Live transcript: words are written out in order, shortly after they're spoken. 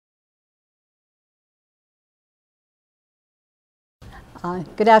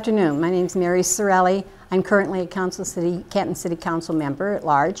Good afternoon. My name is M Cirelli. I'm currently a Canton City Council member at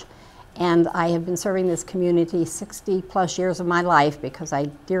large, and I have been serving this community 60 plus years of my life because I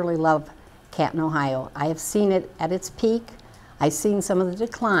dearly love Canton, Ohio. I have seen it at its peak. I've seen some of the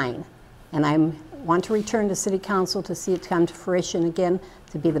decline, and I want to return to City Council to see it come to fruition again,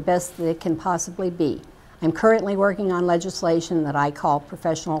 to be the best that it can possibly be. I'm currently working on legislation that I call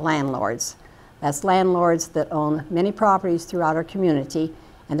professional landlords. That's landlords that own many properties throughout our community,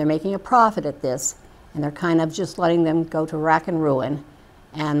 and they're making a profit at this, and they're kind of just letting them go to rack and ruin.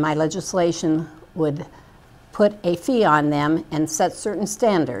 And my legislation would put a fee on them and set certain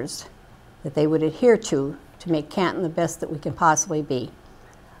standards that they would adhere to make Canton the best that we can possibly be.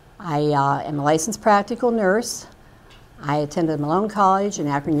 I am a licensed practical nurse. I attended Malone College and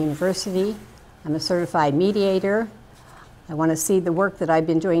Akron University. I'm a certified mediator. I want to see the work that I've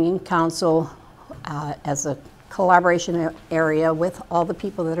been doing in council as a collaboration area with all the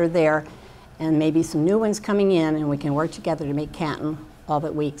people that are there, and maybe some new ones coming in, and we can work together to make Canton all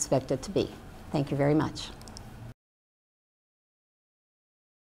that we expect it to be. Thank you very much.